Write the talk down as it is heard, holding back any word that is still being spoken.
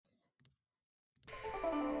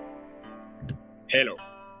Hello,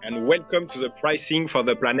 and welcome to the Pricing for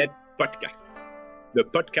the Planet podcast, the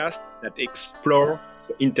podcast that explores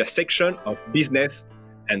the intersection of business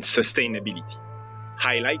and sustainability,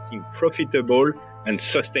 highlighting profitable and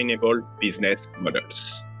sustainable business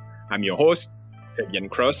models. I'm your host, Fabian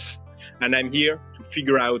Cross, and I'm here to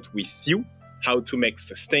figure out with you how to make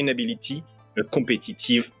sustainability a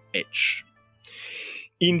competitive edge.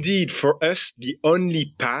 Indeed, for us, the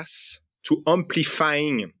only path to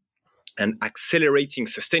amplifying and accelerating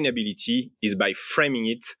sustainability is by framing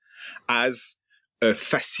it as a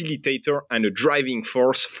facilitator and a driving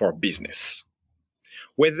force for business.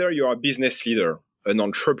 Whether you're a business leader, an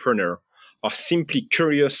entrepreneur, or simply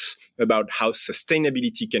curious about how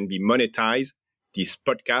sustainability can be monetized, this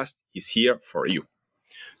podcast is here for you.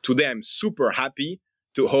 Today, I'm super happy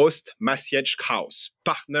to host Maciej Kraus,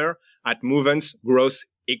 partner at Movance Growth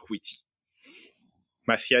Equity.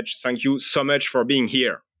 Maciej, thank you so much for being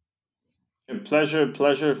here.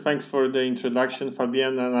 Pleasure. Thanks for the introduction,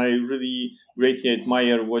 Fabian. And I really greatly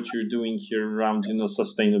admire what you're doing here around,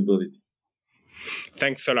 sustainability.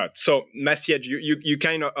 Thanks a lot. So, Maciej, you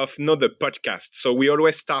kind of know the podcast. So we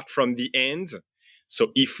always start from the end.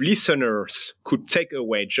 So if listeners could take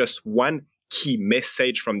away just one key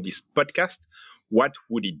message from this podcast, what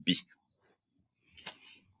would it be?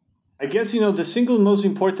 I guess, the single most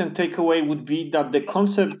important takeaway would be that the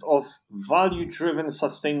concept of value-driven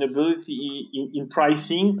sustainability in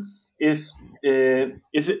pricing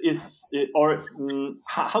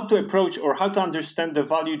how to approach or how to understand the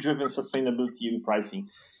value-driven sustainability in pricing.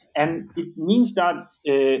 And it means that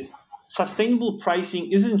sustainable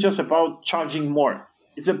pricing isn't just about charging more.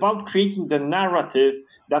 It's about creating the narrative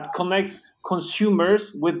that connects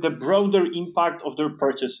consumers with the broader impact of their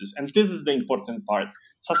purchases. And this is the important part.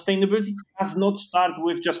 Sustainability does not start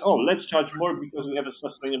with just, let's charge more because we have a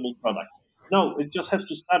sustainable product. No, it just has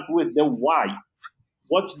to start with the why.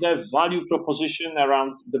 What's the value proposition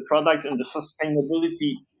around the product and the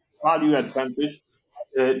sustainability value advantage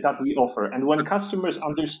that we offer? And when customers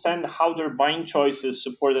understand how their buying choices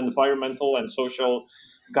support environmental and social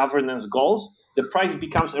governance goals, the price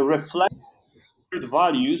becomes a reflection of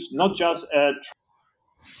values, not just a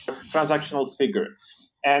transactional figure.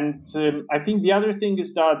 And I think the other thing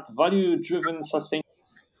is that value-driven sustainability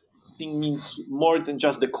means more than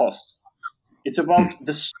just the cost. It's about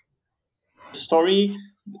the story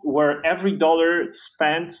where every dollar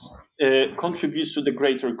spent contributes to the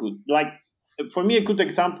greater good. Like, for me, a good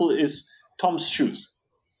example is Tom's Shoes,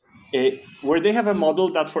 where they have a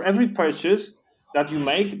model that for every purchase that you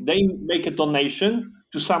make, they make a donation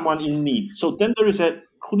to someone in need. So then there is a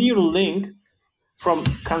clear link from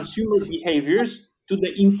consumer behaviors to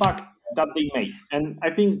the impact that they make. And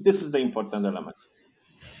I think this is the important element.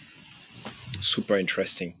 Super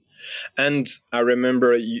interesting. And I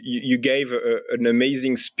remember you gave an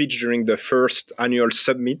amazing speech during the first annual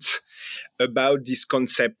summit about this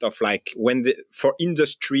concept of like for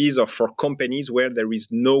industries or for companies where there is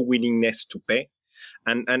no willingness to pay.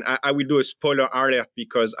 And I will do a spoiler alert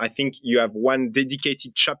because I think you have one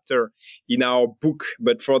dedicated chapter in our book,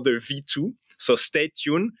 but for the V2. So stay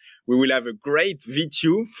tuned. We will have a great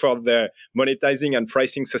V2 for the Monetizing and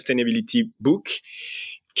Pricing Sustainability book.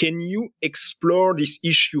 Can you explore this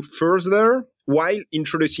issue further while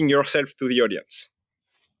introducing yourself to the audience?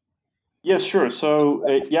 Yes, sure. So,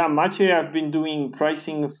 Maciej, I've been doing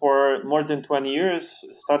pricing for more than 20 years.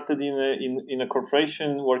 Started in a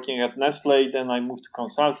corporation working at Nestle. Then I moved to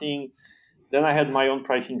consulting. Then I had my own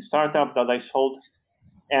pricing startup that I sold.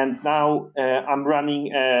 And now I'm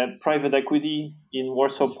running a private equity in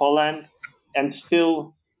Warsaw, Poland, and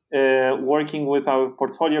still working with our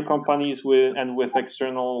portfolio companies and with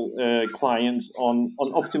external clients on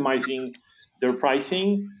optimizing their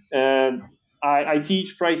pricing. I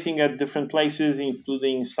teach pricing at different places,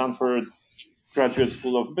 including Stanford Graduate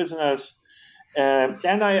School of Business.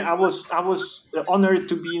 And I was honored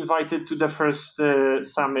to be invited to the first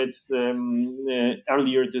summit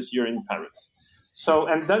earlier this year in Paris. So,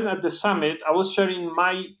 and then at the summit, I was sharing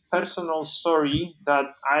my personal story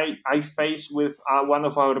that I faced with one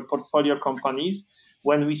of our portfolio companies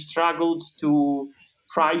when we struggled to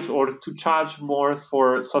price or to charge more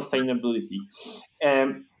for sustainability.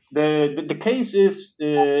 The case is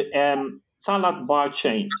salad bar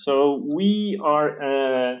chain. So we are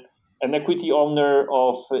an equity owner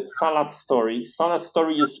of Salad Story. Salad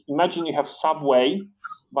Story is, imagine you have Subway,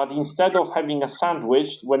 but instead of having a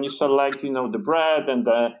sandwich, when you select, the bread and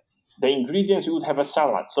the ingredients, you would have a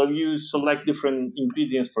salad. So you select different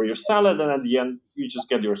ingredients for your salad, and at the end, you just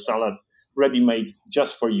get your salad ready-made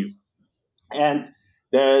just for you. And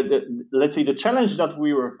let's say the challenge that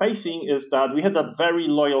we were facing is that we had a very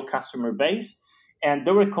loyal customer base, and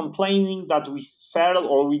they were complaining that we sell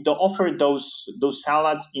or we offer those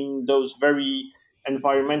salads in those very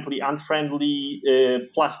environmentally unfriendly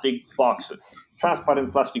plastic boxes,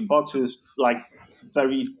 transparent plastic boxes, like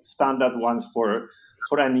very standard ones for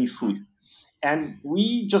any food. And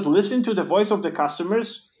we just listened to the voice of the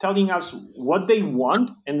customers telling us what they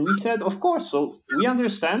want, and we said, of course, so we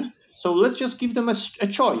understand, so let's just give them a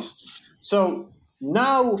choice. So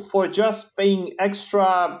now, for just paying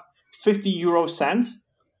extra 50 cents,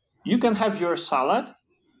 you can have your salad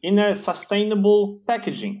in a sustainable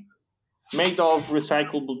packaging made of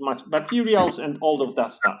recyclable materials and all of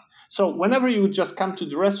that stuff. So whenever you would just come to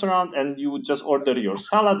the restaurant and you would just order your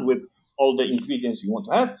salad with all the ingredients you want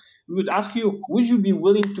to have, we would ask you, would you be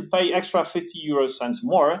willing to pay extra 50 cents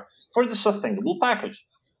more for the sustainable package?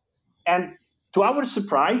 And to our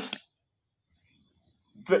surprise,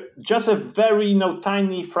 just a very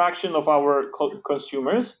tiny fraction of our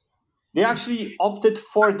consumers, they actually opted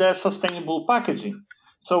for the sustainable packaging.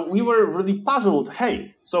 So we were really puzzled.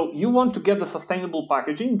 Hey, so you want to get the sustainable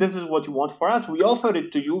packaging? This is what you want for us. We offer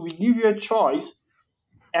it to you. We give you a choice.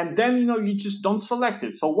 And then, you just don't select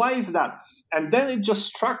it. So why is that? And then it just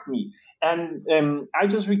struck me. And I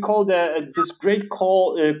just recalled this great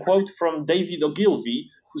quote from David Ogilvy,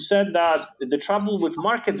 who said that the trouble with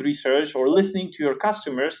market research or listening to your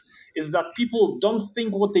customers is that people don't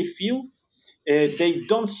think what they feel, they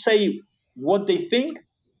don't say what they think,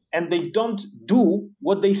 and they don't do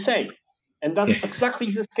what they say. And that's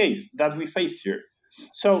exactly this case that we faced here.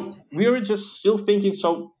 So we were just still thinking,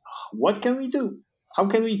 so what can we do? How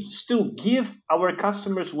can we still give our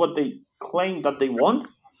customers what they claim that they want?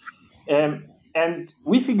 And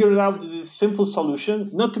we figured out this simple solution,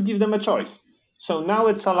 not to give them a choice. So now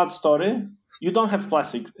at Salad Story, you don't have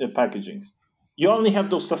plastic packagings. You only have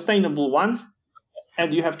those sustainable ones,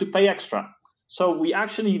 and you have to pay extra. So we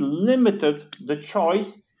actually limited the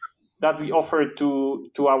choice that we offer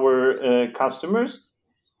to our customers.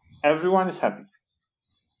 Everyone is happy.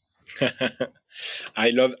 I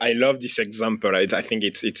love this example. I think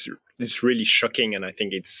it's really shocking, and I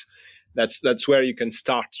think that's where you can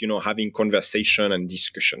start, having conversation and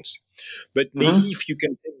discussions. But maybe if you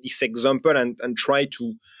can take this example and try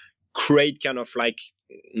to create kind of like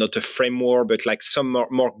not a framework, but like some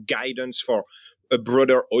more guidance for a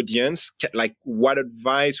broader audience, like what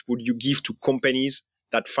advice would you give to companies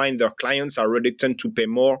that find their clients are reluctant to pay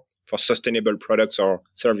more for sustainable products or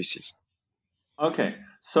services? Okay,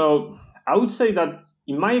 so I would say that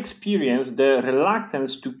in my experience, the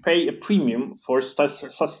reluctance to pay a premium for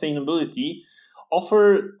sustainability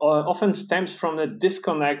often stems from a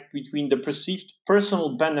disconnect between the perceived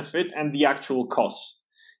personal benefit and the actual cost.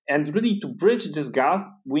 And really, to bridge this gap,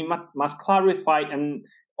 we must clarify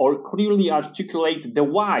or clearly articulate the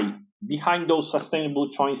why behind those sustainable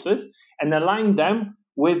choices and align them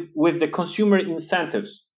with the consumer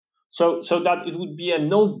incentives. So that it would be a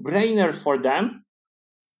no-brainer for them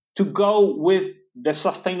to go with the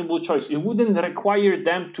sustainable choice. It wouldn't require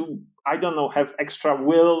them to, have extra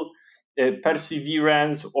will,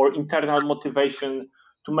 perseverance, or internal motivation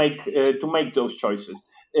to make those choices.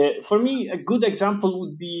 For me, a good example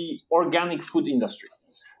would be organic food industry.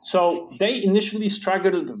 So they initially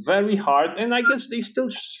struggled very hard, and I guess they still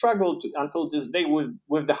struggle until this day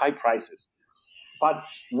with the high prices. But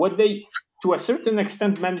what they, to a certain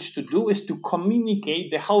extent, managed to do is to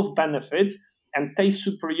communicate the health benefits and taste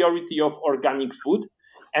superiority of organic food,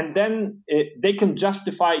 and then they can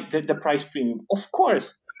justify the price premium. Of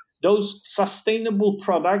course, those sustainable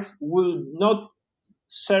products will not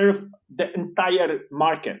serve the entire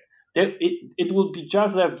market. It will be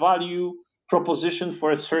just a value proposition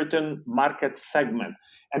for a certain market segment.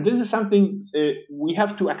 And this is something we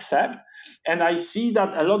have to accept. And I see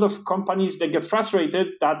that a lot of companies, they get frustrated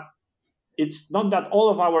that it's not that all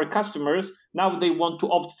of our customers now they want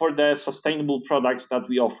to opt for the sustainable products that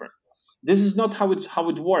we offer. This is not how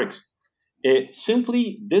it works.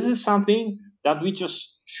 Simply, this is something that we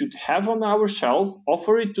just should have on our shelf,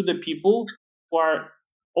 offer it to the people who are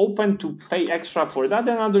open to pay extra for that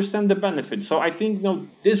and understand the benefit. So I think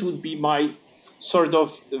this would be my sort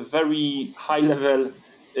of very high level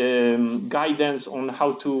guidance on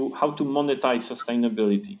how to monetize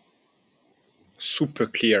sustainability. Super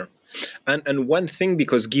clear. And one thing,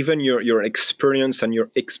 because given your experience and your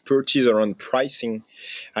expertise around pricing,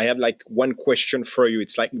 I have like one question for you.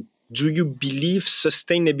 It's like, do you believe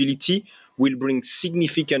sustainability will bring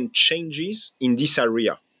significant changes in this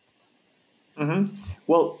area? Mm-hmm.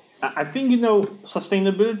 Well, I think,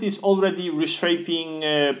 sustainability is already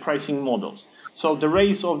reshaping pricing models. So the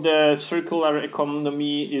rise of the circular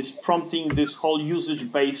economy is prompting this whole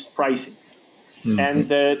usage-based pricing.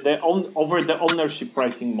 and over the ownership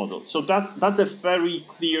pricing model. So that's a very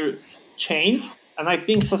clear change, and I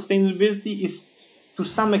think sustainability is to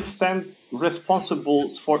some extent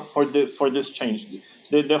responsible for this change.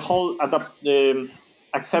 The whole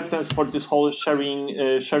acceptance for this whole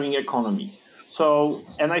sharing economy. So,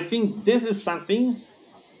 and I think this is something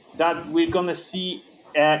that we're going to see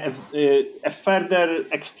a further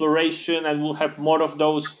exploration, and we'll have more of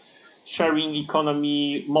those sharing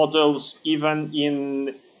economy models, even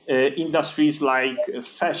in industries like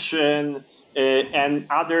fashion and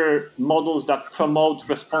other models that promote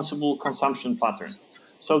responsible consumption patterns.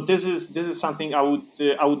 So this is something I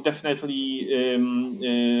would definitely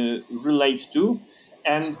relate to,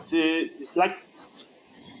 and like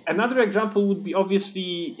another example would be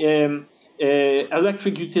obviously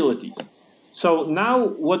electric utilities. So now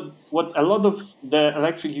what a lot of the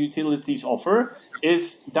electric utilities offer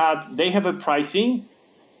is that they have a pricing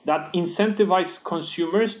that incentivizes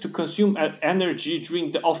consumers to consume energy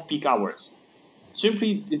during the off-peak hours,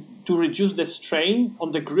 simply to reduce the strain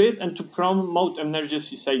on the grid and to promote energy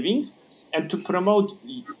savings and to promote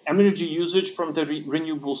energy usage from the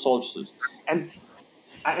renewable sources. And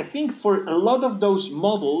I think for a lot of those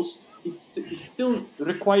models, it still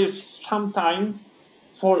requires some time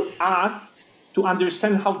for us to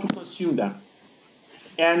understand how to consume them.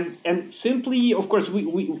 And simply, of course,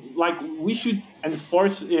 we should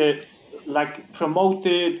enforce like promote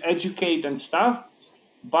it, educate and stuff,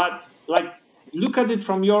 but like look at it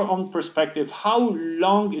from your own perspective. How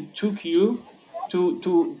long it took you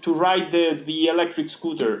to ride the electric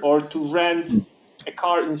scooter or to rent a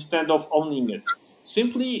car instead of owning it?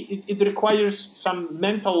 Simply, it requires some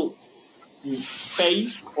mental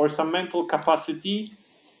space or some mental capacity,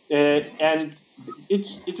 and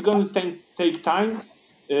it's going to take time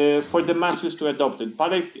for the masses to adopt it.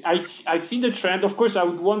 But I see the trend. Of course, I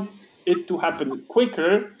would want it to happen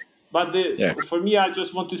quicker, but Yeah. for me, I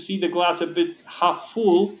just want to see the glass a bit half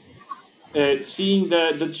full, seeing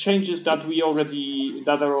the changes that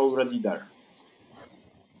are already there.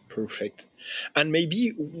 Perfect. And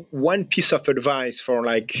maybe one piece of advice for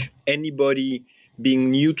like anybody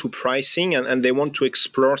being new to pricing and they want to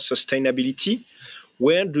explore sustainability,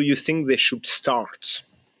 where do you think they should start?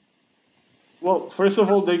 Well, first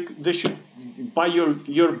of all, they should buy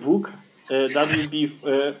your book. That would be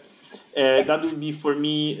for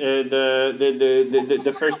me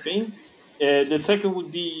the first thing. The second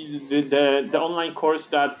would be the online course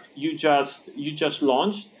that you just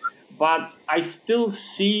launched. But I still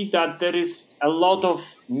see that there is a lot of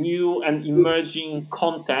new and emerging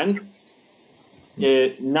content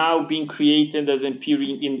now being created and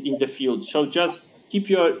appearing in the field. So just keep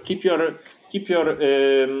your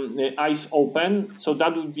eyes open. So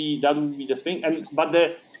that would be the thing. And but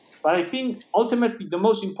I think ultimately the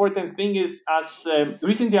most important thing is, as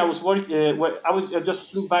recently I was working, I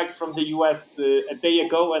just flew back from the US a day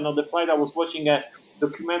ago, and on the flight I was watching a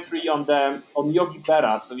documentary on Yogi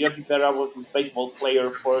Berra. So Yogi Berra was this baseball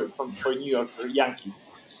player for New York Yankees,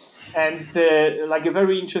 and like a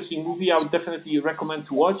very interesting movie. I would definitely recommend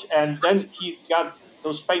to watch. And then he's got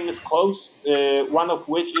those famous quotes, one of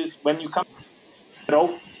which is, "When you come to the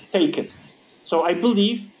road, take it." So I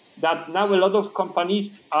believe that now a lot of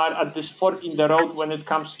companies are at this fork in the road when it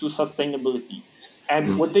comes to sustainability.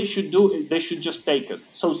 And what they should do is they should just take it.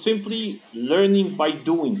 So simply learning by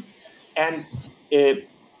doing. And uh,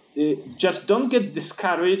 just don't get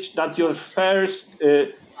discouraged that your first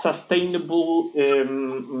sustainable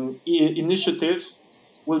initiatives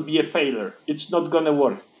will be a failure. It's not going to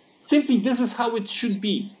work. Simply, this is how it should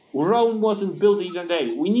be. Rome wasn't built in a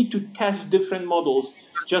day. We need to test different models,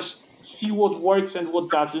 just see what works and what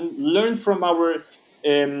doesn't, learn from our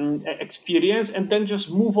experience, and then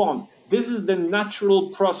just move on. This is the natural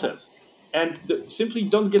process. And simply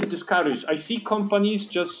don't get discouraged. I see companies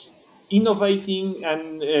just innovating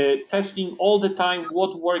and testing all the time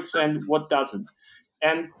what works and what doesn't.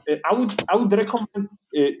 And I would recommend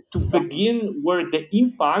to begin where the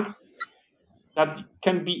impact that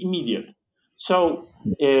can be immediate. So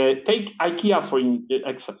take IKEA for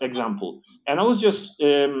example, and I was just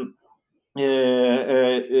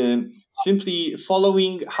simply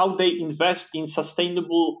following how they invest in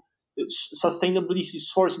sustainability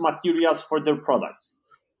source materials for their products.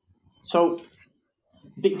 So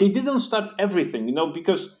they didn't start everything,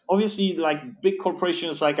 because obviously, like big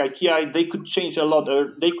corporations like IKEA, they could change a lot,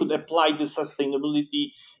 or they could apply the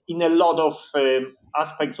sustainability in a lot of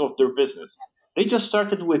aspects of their business. They just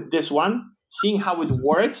started with this one, seeing how it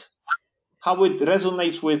works, how it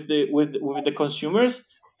resonates with the consumers,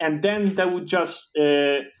 and then they would just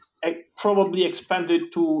probably expand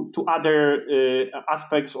it to other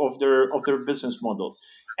aspects of their business model.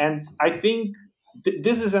 And I think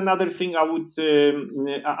this is another thing I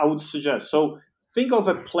would suggest. So think of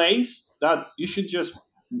a place that you should just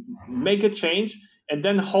make a change, and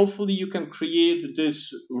then hopefully you can create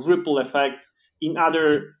this ripple effect in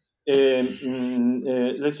other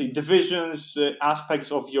let's say divisions,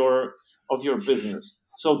 aspects of your business.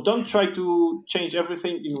 So don't try to change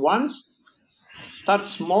everything in once. Start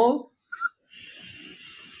small,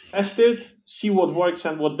 test it, see what works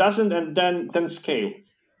and what doesn't, and then scale.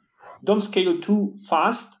 Don't scale too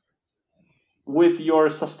fast with your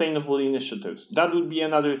sustainable initiatives. That would be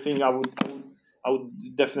another thing I would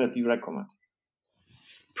definitely recommend.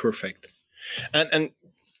 Perfect. And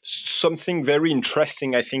something very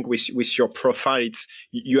interesting, I think, with your profile, it's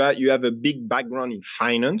you have a big background in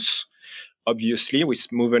finance, obviously, with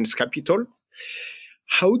Movens Capital.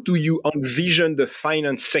 How do you envision the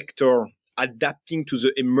finance sector adapting to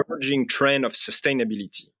the emerging trend of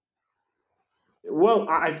sustainability? Well,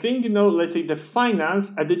 I think, let's say the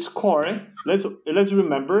finance at its core, let's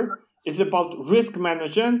remember, is about risk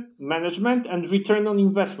management and return on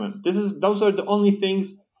investment. Those are the only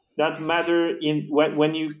things that matter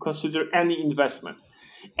when you consider any investments.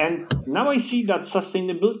 And now I see that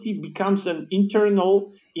sustainability becomes an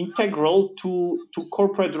integral to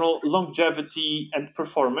corporate longevity and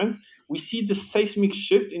performance. We see the seismic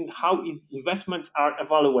shift in how investments are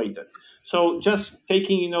evaluated. So just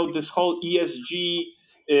taking, this whole ESG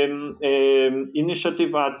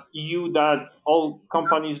initiative at EU, that all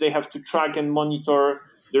companies, they have to track and monitor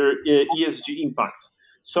their ESG impacts.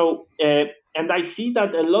 So, and I see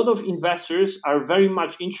that a lot of investors are very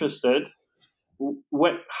much interested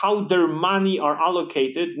how their money are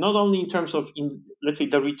allocated, not only in terms of, let's say,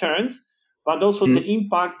 the returns, but also the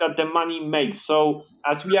impact that the money makes. So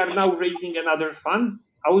as we are now raising another fund,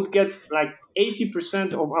 I would get like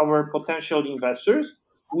 80% of our potential investors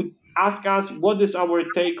would ask us what is our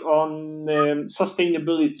take on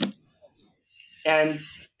sustainability. And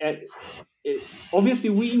obviously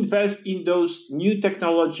we invest in those new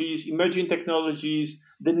technologies, emerging technologies,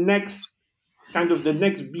 the next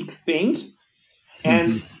big things.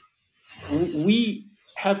 And we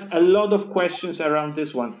have a lot of questions around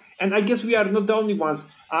this one. And I guess we are not the only ones.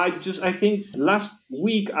 I think last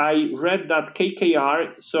week I read that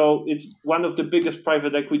KKR, so it's one of the biggest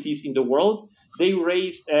private equities in the world, they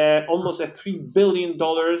raised almost a $3 billion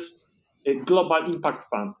global impact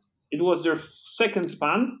fund. It was their second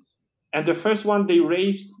fund, and the first one they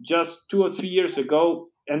raised just 2 or 3 years ago,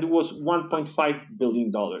 and it was $1.5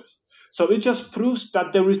 billion. So it just proves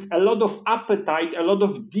that there is a lot of appetite, a lot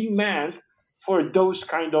of demand for those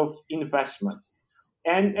kind of investments.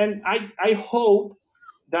 And I hope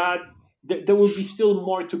that there will be still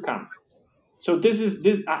more to come. So this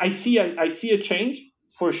I see a change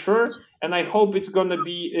for sure, and I hope it's gonna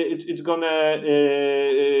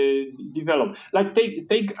develop. Like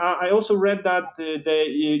I also read that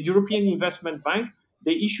the European Investment Bank,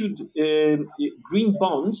 they issued green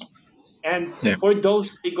bonds, and for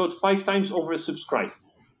those they got 5 times oversubscribed.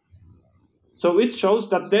 So it shows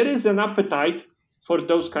that there is an appetite for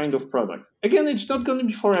those kind of products. Again, it's not going to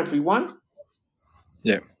be for everyone.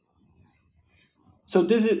 Yeah. So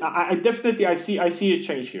this is I see a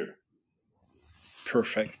change here.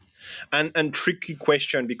 Perfect. And tricky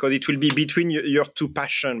question, because it will be between your two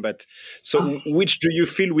passions. But so, which do you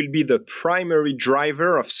feel will be the primary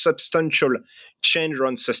driver of substantial change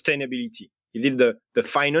on sustainability? Is it the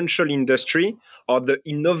financial industry or the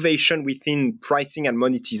innovation within pricing and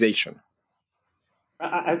monetization?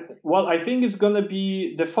 I think it's going to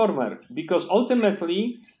be the former, because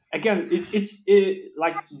ultimately, again, it's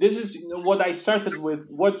like this is what I started with.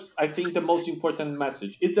 What's I think the most important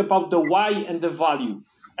message? It's about the why and the value.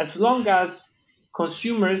 As long as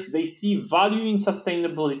consumers, they see value in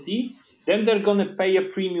sustainability, then they're going to pay a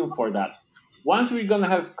premium for that. Once we're going to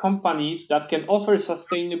have companies that can offer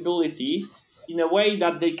sustainability in a way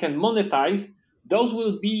that they can monetize, those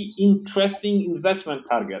will be interesting investment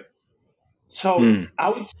targets. So I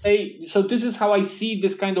would say, so this is how I see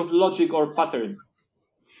this kind of logic or pattern.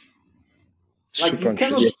 Like you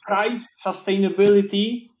cannot price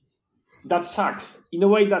sustainability that sucks in a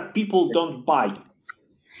way that people don't buy.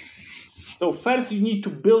 So first you need to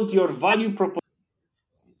build your value proposition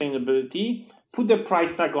sustainability, put the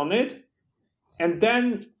price tag on it, and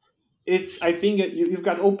then I think you've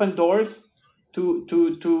got open doors to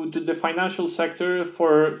the financial sector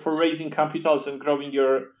for raising capitals and growing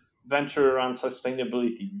your venture around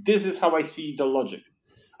sustainability. This is how I see the logic.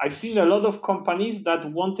 I've seen a lot of companies that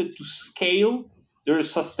wanted to scale their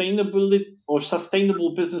sustainability or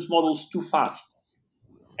sustainable business models too fast.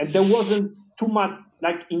 and there wasn't too much,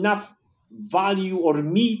 like enough value or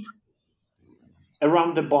meat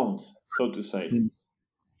around the bones, so to say.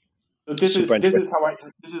 So this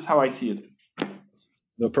is how I see it.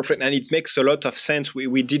 No, perfect. And it makes a lot of sense.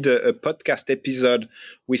 We did a podcast episode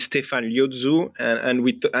with Stefan Liozzu,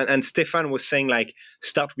 and Stefan was saying, like,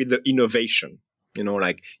 start with the innovation.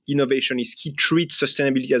 Like, innovation is key. Treat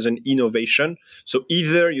sustainability as an innovation. So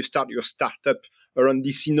either you start your startup around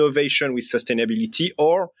this innovation with sustainability,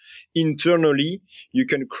 or internally you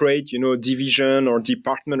can create, division or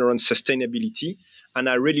department around sustainability. And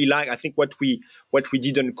I think what we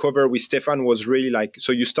didn't cover with Stefan was really like,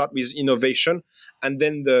 so you start with innovation, and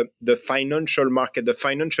then the financial market, the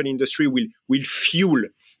financial industry will fuel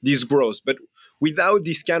this growth. But without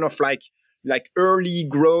this kind of like early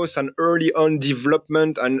growth and early on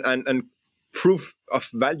development and proof of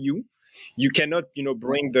value, you cannot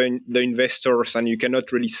bring the investors, and you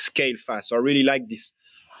cannot really scale fast. So I really like this,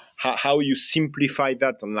 how you simplify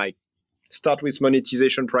that, and like start with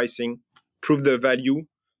monetization pricing, prove the value,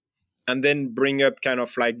 and then bring up kind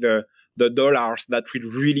of like the dollars that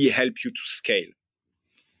will really help you to scale.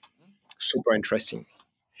 Super interesting.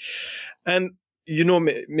 And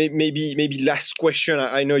maybe last question.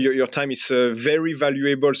 I know your time is very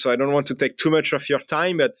valuable, so I don't want to take too much of your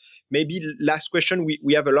time, but maybe last question.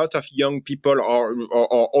 We have a lot of young people or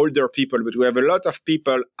older people, but we have a lot of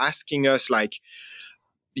people asking us, like,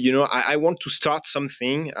 I want to start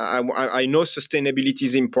something. I know sustainability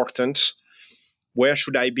is important. Where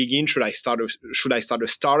should I begin? Should I start a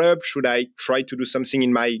startup? Should I try to do something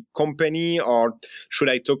in my company, or should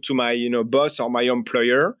I talk to my boss or my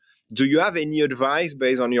employer? Do you have any advice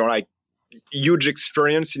based on your like huge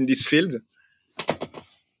experience in this field?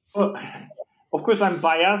 Well, of course, I'm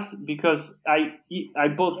biased because I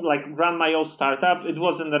both like run my own startup. It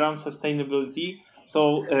wasn't around sustainability.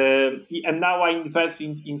 So, and now I invest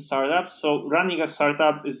in startups. So running a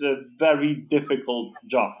startup is a very difficult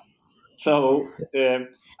job. So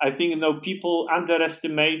I think people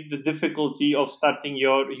underestimate the difficulty of starting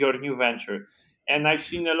your new venture. And I've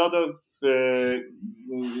seen a lot of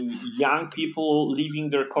young people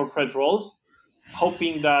leaving their corporate roles,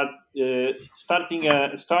 hoping that starting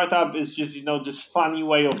a startup is just this funny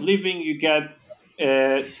way of living. You get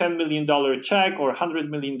 $10 million check or $100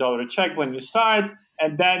 million check when you start,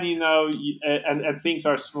 and then and things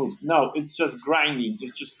are smooth. No, it's just grinding.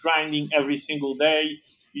 It's just grinding every single day.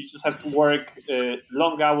 You just have to work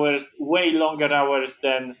long hours, way longer hours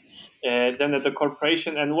than at the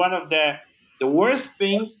corporation. And one of the worst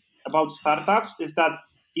things about startups is that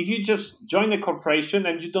if you just join a corporation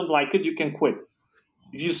and you don't like it, you can quit.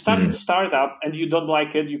 If you start a startup and you don't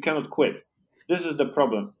like it, you cannot quit. This is the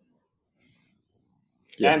problem.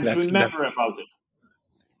 Yeah, and remember about it.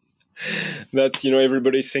 That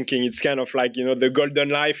everybody's thinking it's kind of like the golden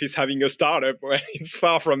life is having a startup. Where it's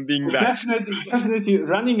far from being that. Definitely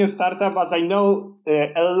running a startup, as I know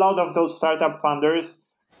a lot of those startup founders,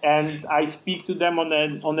 and I speak to them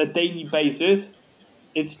on a daily basis.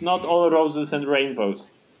 It's not all roses and rainbows.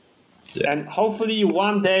 Yeah. And hopefully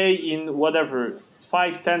one day in whatever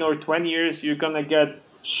 5, 10, or 20 years, you're gonna get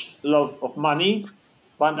a lot of money,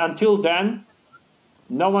 but until then,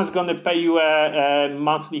 no one's going to pay you a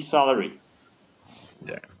monthly salary.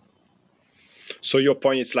 Yeah. So your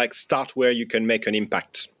point is like start where you can make an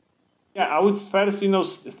impact. Yeah, I would first,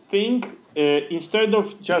 think instead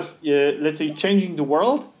of just let's say changing the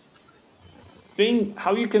world, think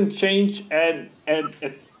how you can change a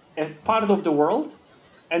part of the world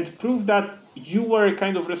and prove that you were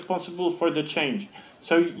kind of responsible for the change.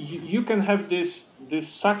 So you can have this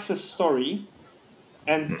success story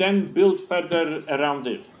and then build further around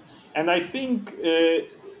it. And I think,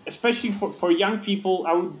 especially for young people,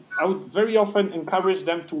 I would very often encourage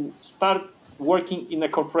them to start working in a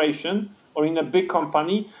corporation or in a big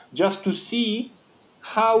company just to see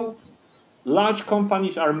how large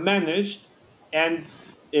companies are managed, and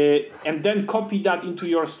then copy that into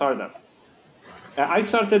your startup. I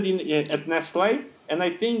started at Nestle, and I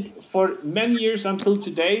think for many years until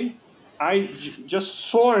today, I just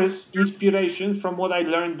source inspiration from what I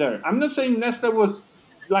learned there. I'm not saying Nestle was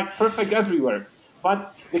like perfect everywhere,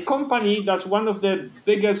 but the company that's one of the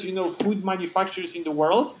biggest, food manufacturers in the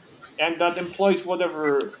world, and that employs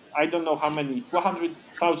whatever, I don't know how many,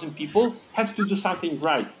 200,000 people, has to do something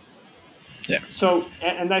right. Yeah. So,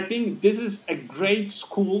 and I think this is a great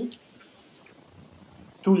school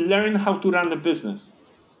to learn how to run a business,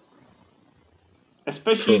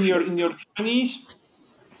 especially in your 20s.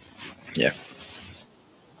 Yeah.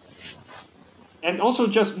 And also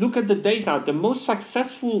just look at the data. The most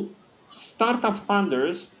successful startup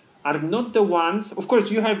founders are not the ones. Of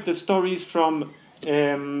course, you have the stories from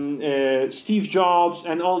Steve Jobs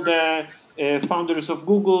and all the founders of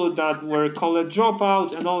Google that were college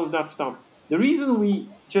dropouts and all of that stuff. The reason we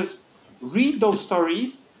just read those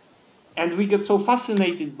stories and we get so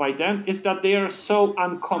fascinated by them is that they are so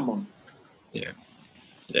uncommon. Yeah,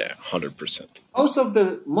 100%.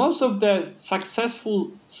 Most of the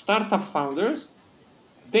successful startup founders,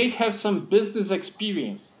 they have some business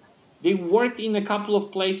experience. They worked in a couple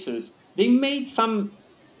of places. They made some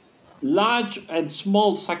large and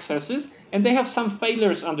small successes, and they have some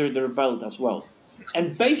failures under their belt as well.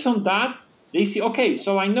 And based on that, they see, okay,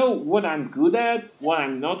 so I know what I'm good at, what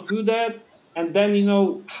I'm not good at, and then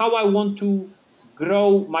how I want to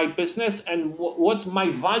grow my business and what's my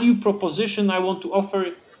value proposition I want to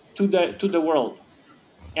offer to the world.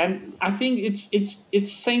 And I think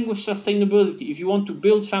it's same with sustainability. If you want to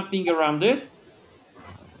build something around it,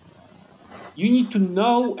 you need to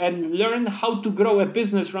know and learn how to grow a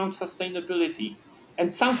business around sustainability.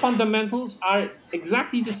 And some fundamentals are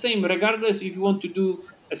exactly the same, regardless if you want to do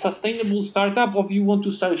a sustainable startup or if you want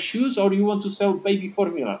to sell shoes or you want to sell baby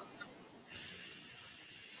formulas.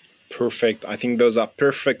 Perfect. I think those are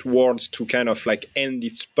perfect words to kind of like end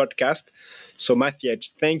this podcast. So,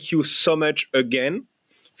 Matthias, thank you so much again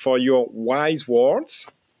for your wise words.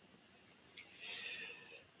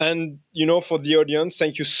 And, for the audience,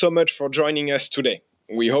 thank you so much for joining us today.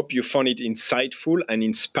 We hope you found it insightful and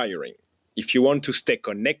inspiring. If you want to stay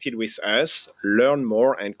connected with us, learn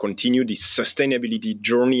more, and continue this sustainability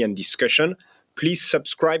journey and discussion, please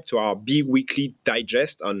subscribe to our bi-weekly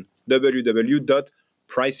digest on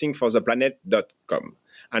www.pricingfortheplanet.com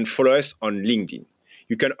and follow us on LinkedIn.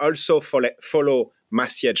 You can also follow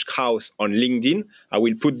Maciej Kraus on LinkedIn. I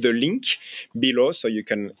will put the link below so you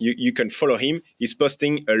can follow him. He's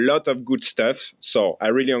posting a lot of good stuff, so I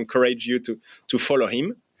really encourage you to follow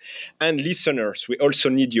him. And listeners, we also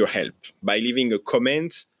need your help by leaving a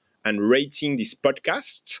comment and rating this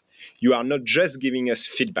podcast. You are not just giving us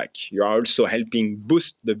feedback, you are also helping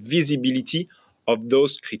boost the visibility of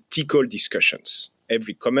those critical discussions.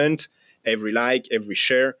 Every comment, every like, every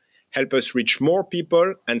share help us reach more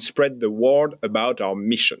people and spread the word about our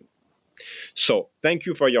mission. So, thank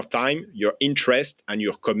you for your time, your interest, and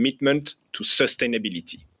your commitment to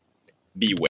sustainability. Be well.